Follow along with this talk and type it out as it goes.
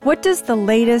What does the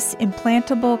latest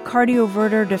implantable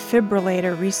cardioverter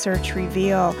defibrillator research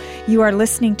reveal? You are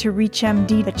listening to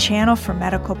ReachMD, the channel for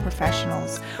medical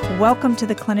professionals. Welcome to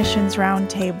the Clinicians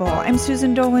Roundtable. I'm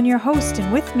Susan Dolan, your host,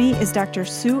 and with me is Dr.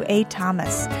 Sue A.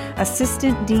 Thomas,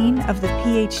 Assistant Dean of the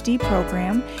PhD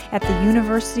program at the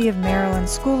University of Maryland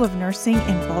School of Nursing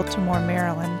in Baltimore,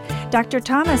 Maryland. Dr.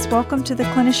 Thomas, welcome to the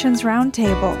Clinicians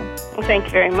Roundtable. Well, thank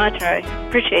you very much. I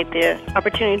appreciate the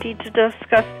opportunity to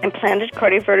discuss implanted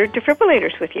cardioverter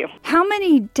defibrillators with you. How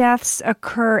many deaths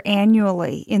occur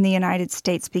annually in the United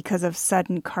States because of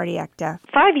sudden cardiac death?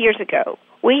 5 years ago,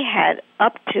 we had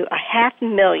up to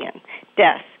 500,000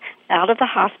 deaths out of the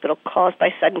hospital caused by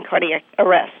sudden cardiac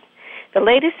arrest. The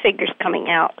latest figures coming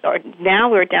out are now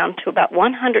we're down to about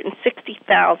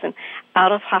 160,000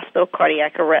 out-of-hospital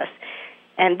cardiac arrests.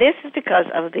 And this is because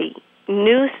of the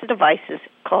newest devices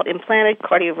called implanted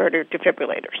cardioverter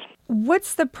defibrillators.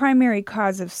 What's the primary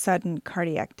cause of sudden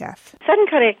cardiac death? Sudden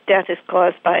cardiac death is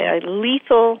caused by a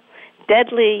lethal,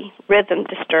 deadly rhythm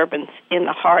disturbance in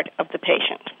the heart of the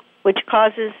patient, which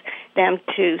causes them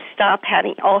to stop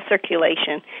having all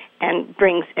circulation and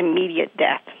brings immediate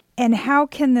death. And how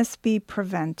can this be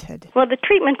prevented? Well, the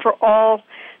treatment for all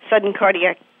sudden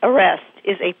cardiac arrest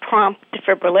is a prompt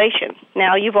defibrillation.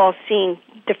 Now, you've all seen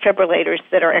defibrillators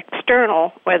that are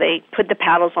external, where they put the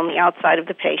paddles on the outside of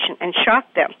the patient and shock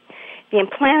them. The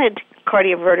implanted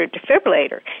cardioverter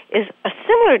defibrillator is a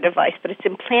similar device, but it's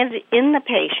implanted in the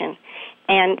patient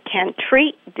and can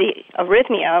treat the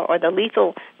arrhythmia or the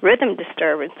lethal rhythm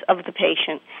disturbance of the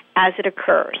patient as it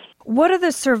occurs. What are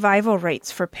the survival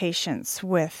rates for patients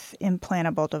with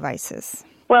implantable devices?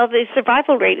 Well, the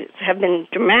survival rates have been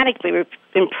dramatically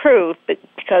improved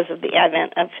because of the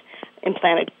advent of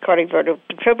implanted cardioverter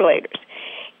defibrillators.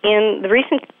 In the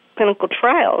recent clinical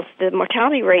trials, the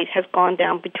mortality rate has gone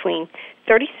down between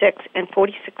 36 and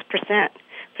 46%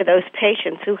 for those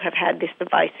patients who have had this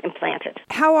device implanted.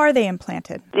 How are they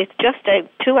implanted? It's just a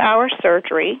 2-hour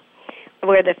surgery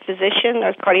where the physician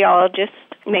or cardiologist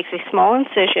makes a small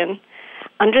incision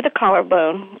under the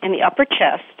collarbone in the upper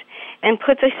chest and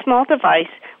puts a small device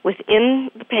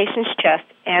within the patient's chest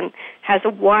and has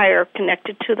a wire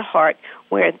connected to the heart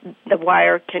where the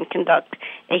wire can conduct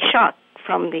a shock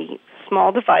from the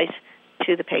small device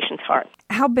to the patient's heart.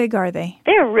 How big are they?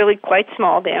 They are really quite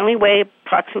small. They only weigh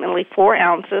approximately 4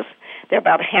 ounces. They're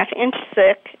about a ½ inch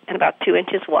thick and about 2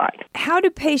 inches wide. How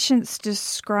do patients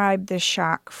describe the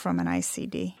shock from an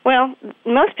ICD? Well,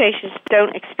 most patients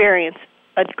don't experience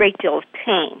a great deal of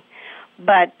pain,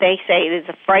 but they say it is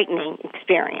a frightening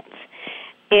experience.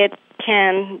 It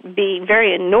can be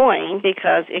very annoying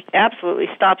because it absolutely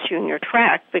stops you in your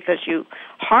track because your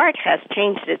heart has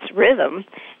changed its rhythm,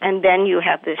 and then you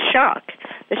have this shock.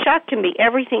 The shock can be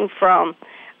everything from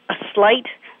a slight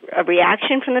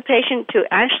reaction from the patient to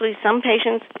actually some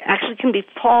patients actually can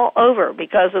fall over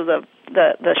because of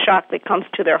the shock that comes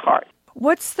to their heart.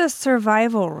 What's the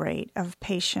survival rate of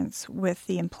patients with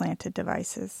the implanted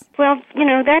devices? Well,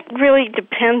 that really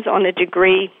depends on the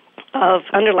degree of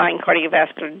underlying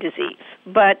cardiovascular disease.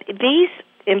 But these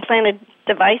implanted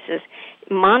devices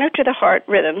monitor the heart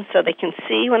rhythm so they can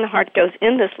see when the heart goes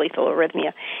in this lethal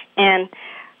arrhythmia and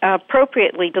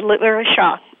appropriately deliver a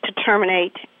shock to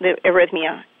terminate the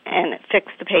arrhythmia and fix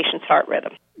the patient's heart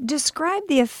rhythm. Describe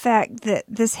the effect that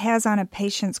this has on a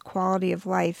patient's quality of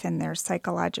life and their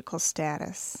psychological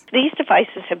status. These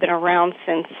devices have been around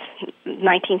since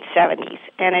 1970s,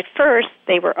 and at first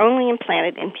they were only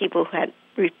implanted in people who had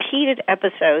repeated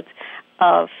episodes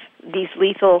of these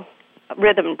lethal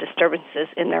rhythm disturbances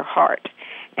in their heart.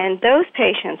 And those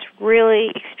patients really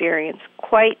experience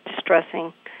quite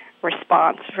distressing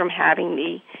response from having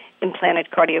the implanted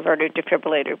cardioverter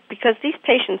defibrillator because these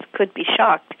patients could be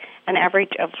shocked an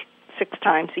average of 6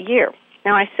 times a year.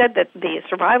 Now, I said that the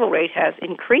survival rate has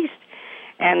increased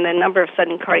and the number of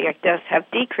sudden cardiac deaths have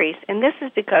decreased, and this is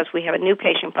because we have a new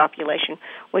patient population,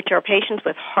 which are patients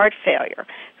with heart failure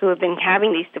who have been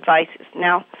having these devices.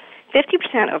 Now,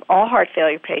 50% of all heart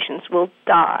failure patients will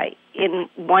die in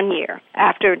 1 year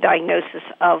after diagnosis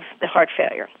of the heart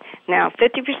failure. Now,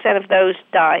 50% of those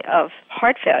die of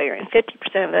heart failure, and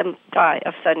 50% of them die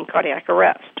of sudden cardiac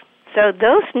arrest. So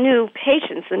those new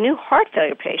patients, the new heart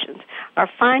failure patients, are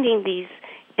finding these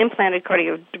implanted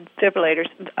cardioverter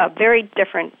a very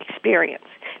different experience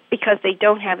because they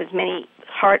don't have as many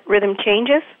heart rhythm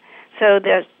changes. So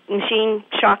the machine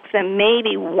shocks them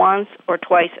maybe once or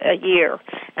twice a year,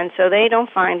 and so they don't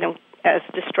find them as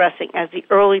distressing as the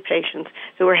early patients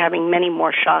who were having many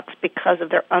more shocks because of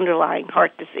their underlying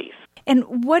heart disease.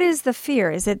 And what is the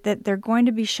fear? Is it that they're going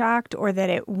to be shocked or that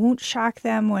it won't shock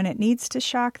them when it needs to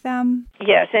shock them?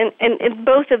 Yes, and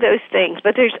both of those things.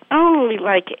 But there's only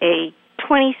like a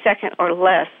 20-second or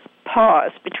less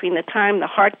pause between the time the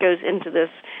heart goes into this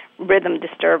rhythm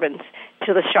disturbance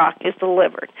till the shock is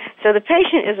delivered. So the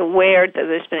patient is aware that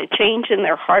there's been a change in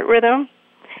their heart rhythm,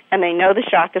 and they know the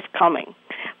shock is coming.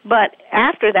 But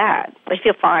after that, they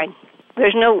feel fine.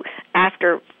 There's no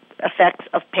after effects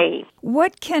of pain.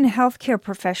 What can healthcare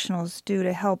professionals do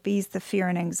to help ease the fear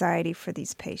and anxiety for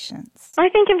these patients? I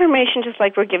think information just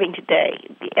like we're giving today,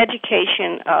 the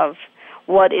education of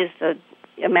what is the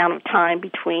amount of time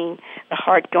between the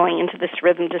heart going into this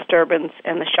rhythm disturbance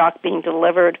and the shock being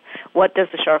delivered. What does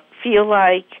the shock feel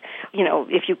like? You know,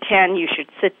 if you can, you should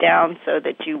sit down so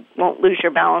that you won't lose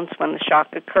your balance when the shock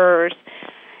occurs.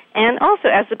 And also,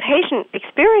 as the patient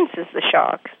experiences the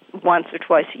shock once or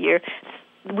twice a year,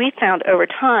 we found over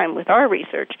time with our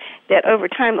research that over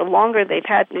time, the longer they've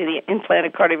had the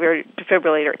implanted cardioverter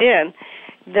defibrillator in,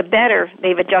 the better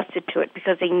they've adjusted to it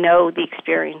because they know the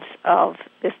experience of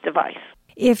this device.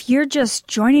 If you're just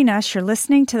joining us, you're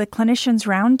listening to the Clinicians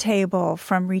Roundtable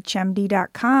from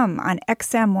ReachMD.com on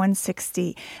XM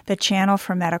 160, the channel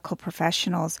for medical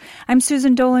professionals. I'm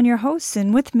Susan Dolan, your host,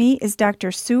 and with me is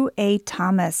Dr. Sue A.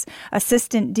 Thomas,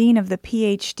 Assistant Dean of the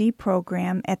PhD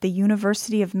program at the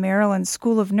University of Maryland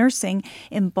School of Nursing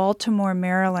in Baltimore,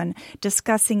 Maryland,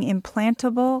 discussing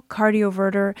implantable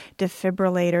cardioverter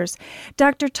defibrillators.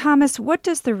 Dr. Thomas, what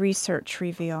does the research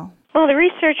reveal? Well, the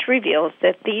research reveals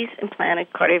that these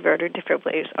implanted cardioverter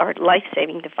defibrillators are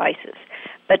life-saving devices,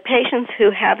 but patients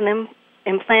who have them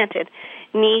implanted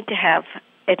need to have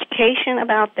education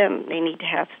about them. They need to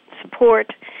have support.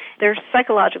 Their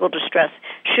psychological distress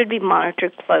should be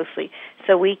monitored closely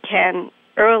so we can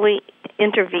early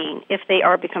intervene if they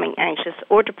are becoming anxious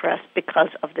or depressed because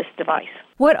of this device.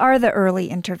 What are the early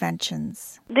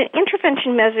interventions? The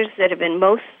intervention measures that have been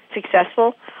most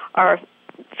successful are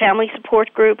family support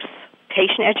groups,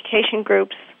 patient education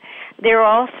groups. There are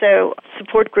also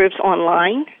support groups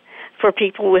online for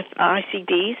people with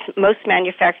ICDs. Most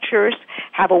manufacturers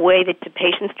have a way that the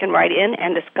patients can write in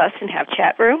and discuss and have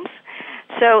chat rooms.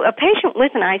 So a patient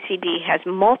with an ICD has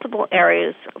multiple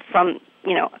areas from,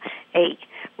 a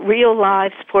real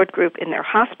live support group in their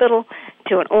hospital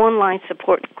to an online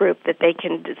support group that they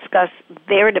can discuss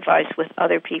their device with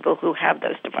other people who have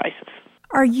those devices.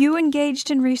 Are you engaged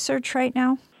in research right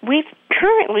now? We've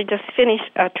currently just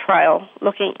finished a trial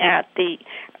looking at the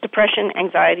depression,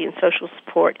 anxiety, and social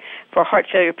support for heart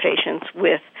failure patients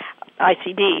with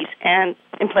ICDs and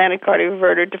implanted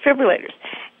cardioverter defibrillators.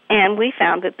 And we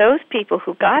found that those people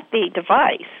who got the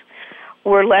device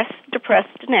were less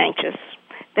depressed and anxious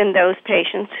than those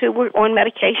patients who were on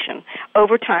medication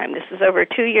over time. This is over a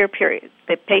 2-year period.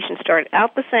 The patients started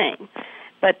out the same.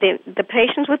 But the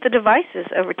patients with the devices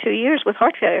over 2 years with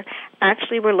heart failure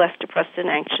actually were less depressed and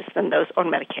anxious than those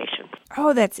on medication.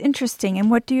 Oh, that's interesting.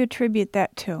 And what do you attribute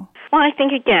that to? Well, I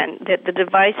think, again, that the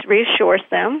device reassures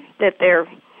them that their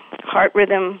heart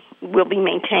rhythm will be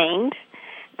maintained.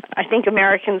 I think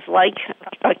Americans like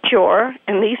a cure,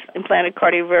 and these implanted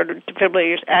cardioverter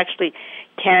defibrillators actually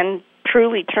can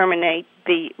truly terminate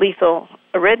the lethal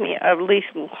arrhythmia,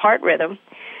 lethal heart rhythm.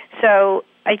 So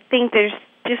I think there's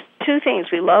just two things.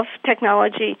 We love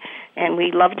technology, and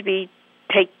we love to be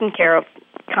taken care of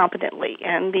competently.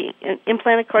 And the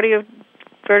implanted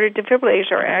cardioverter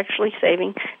defibrillators are actually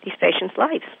saving these patients'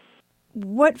 lives.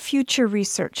 What future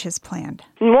research is planned?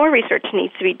 More research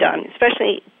needs to be done,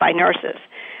 especially by nurses,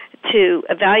 to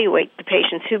evaluate the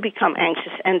patients who become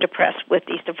anxious and depressed with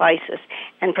these devices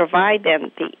and provide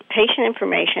them the patient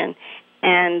information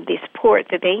and the support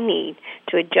that they need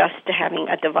to adjust to having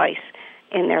a device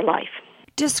in their life.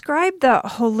 Describe the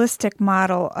holistic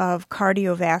model of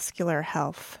cardiovascular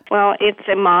health. Well, it's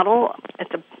a model,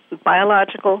 it's a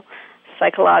biological,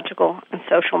 psychological, and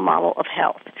social model of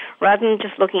health. Rather than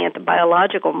just looking at the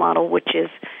biological model, which is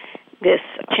this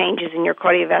changes in your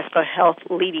cardiovascular health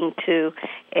leading to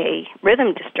a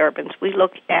rhythm disturbance, we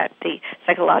look at the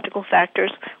psychological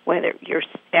factors, whether you're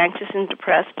anxious and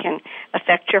depressed can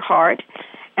affect your heart,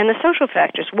 and the social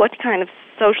factors, what kind of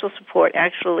social support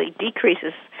actually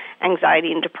decreases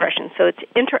anxiety and depression. So it's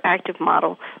an interactive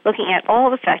model looking at all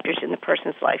the factors in the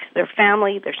person's life, their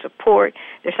family, their support,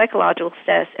 their psychological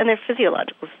status, and their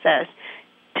physiological status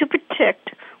to predict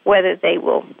whether they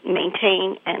will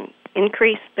maintain and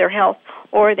increase their health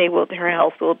or their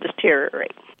health will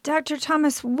deteriorate. Dr.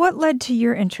 Thomas, what led to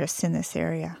your interest in this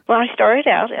area? Well, I started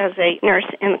out as a nurse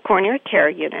in the coronary care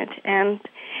unit, and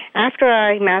after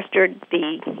I mastered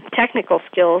the technical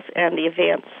skills and the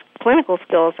advanced clinical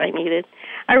skills I needed,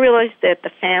 I realized that the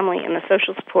family and the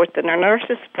social support that our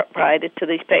nurses provided to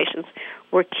these patients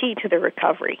were key to their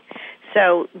recovery.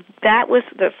 So that was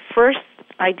the first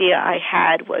idea I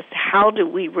had, was how do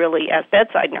we really, as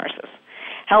bedside nurses,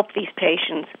 help these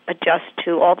patients adjust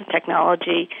to all the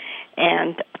technology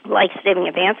and life-saving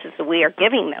advances that we are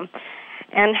giving them?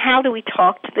 And how do we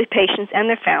talk to the patients and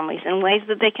their families in ways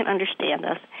that they can understand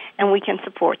us and we can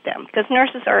support them? Because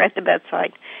nurses are at the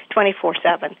bedside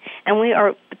 24/7, and we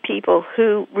are the people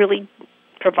who really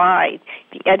provide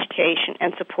the education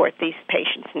and support these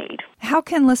patients need. How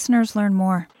can listeners learn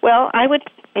more? Well, I would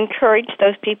encourage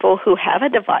those people who have a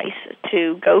device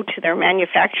to go to their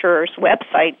manufacturer's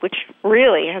website, which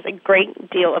really has a great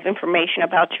deal of information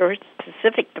about your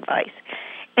specific device.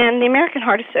 And the American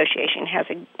Heart Association has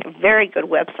a very good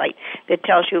website that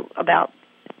tells you about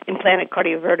implanted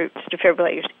cardioverter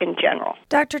defibrillators in general.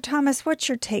 Dr. Thomas, what's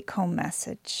your take-home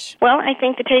message? Well, I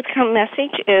think the take-home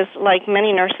message is, like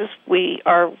many nurses, we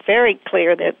are very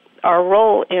clear that our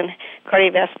role in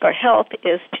cardiovascular health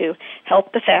is to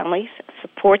help the families,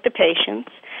 support the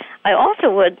patients. I also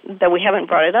would, though we haven't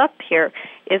brought it up here,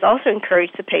 is also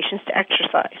encourage the patients to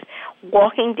exercise.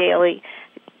 Walking daily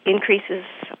increases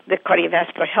the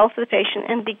cardiovascular health of the patient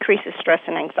and decreases stress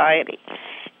and anxiety.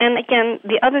 And again,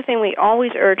 the other thing we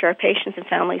always urge our patients and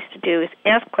families to do is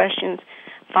ask questions,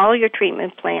 follow your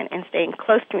treatment plan, and stay in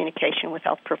close communication with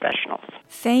health professionals.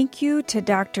 Thank you to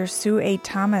Dr. Sue A.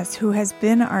 Thomas, who has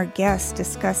been our guest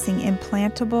discussing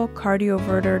implantable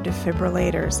cardioverter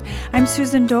defibrillators. I'm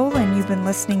Susan Dolan. You've been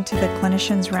listening to the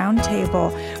Clinicians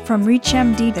Roundtable from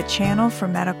ReachMD, the channel for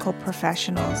medical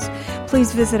professionals.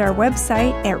 Please visit our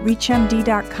website at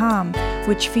reachmd.com,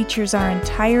 which features our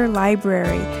entire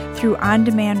library through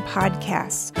on-demand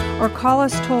podcasts, or call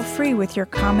us toll-free with your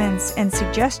comments and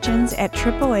suggestions at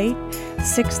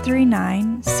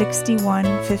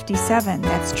 888-639-6157.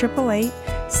 That's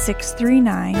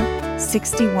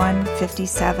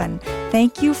 888-639-6157.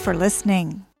 Thank you for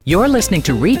listening. You're listening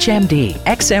to ReachMD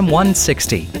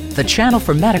XM160, the channel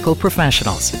for medical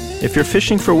professionals. If you're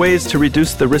fishing for ways to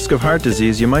reduce the risk of heart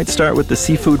disease, you might start with the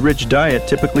seafood-rich diet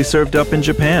typically served up in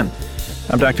Japan.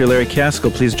 I'm Dr. Larry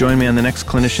Kaskel. Please join me on the next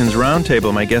Clinicians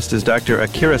Roundtable. My guest is Dr.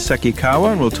 Akira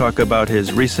Sekikawa, and we'll talk about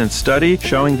his recent study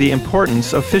showing the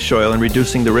importance of fish oil in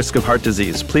reducing the risk of heart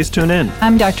disease. Please tune in.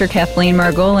 I'm Dr. Kathleen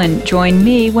Margol, and join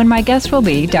me when my guest will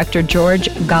be Dr. George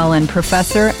Gallen,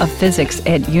 Professor of Physics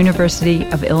at University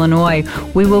of Illinois.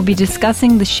 We will be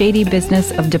discussing the shady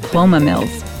business of diploma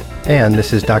mills. And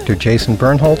this is Dr. Jason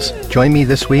Bernholtz. Join me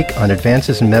this week on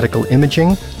Advances in Medical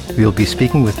Imaging. We will be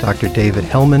speaking with Dr. David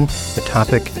Hellman. The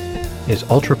topic is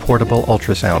ultra-portable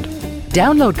ultrasound.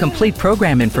 Download complete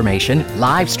program information,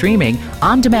 live streaming,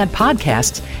 on-demand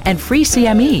podcasts, and free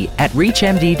CME at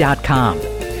ReachMD.com.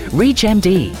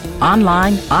 ReachMD,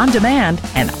 online, on demand,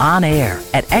 and on air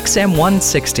at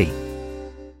XM160.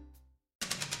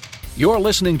 You're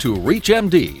listening to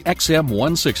ReachMD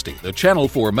XM160, the channel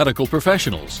for medical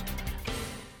professionals.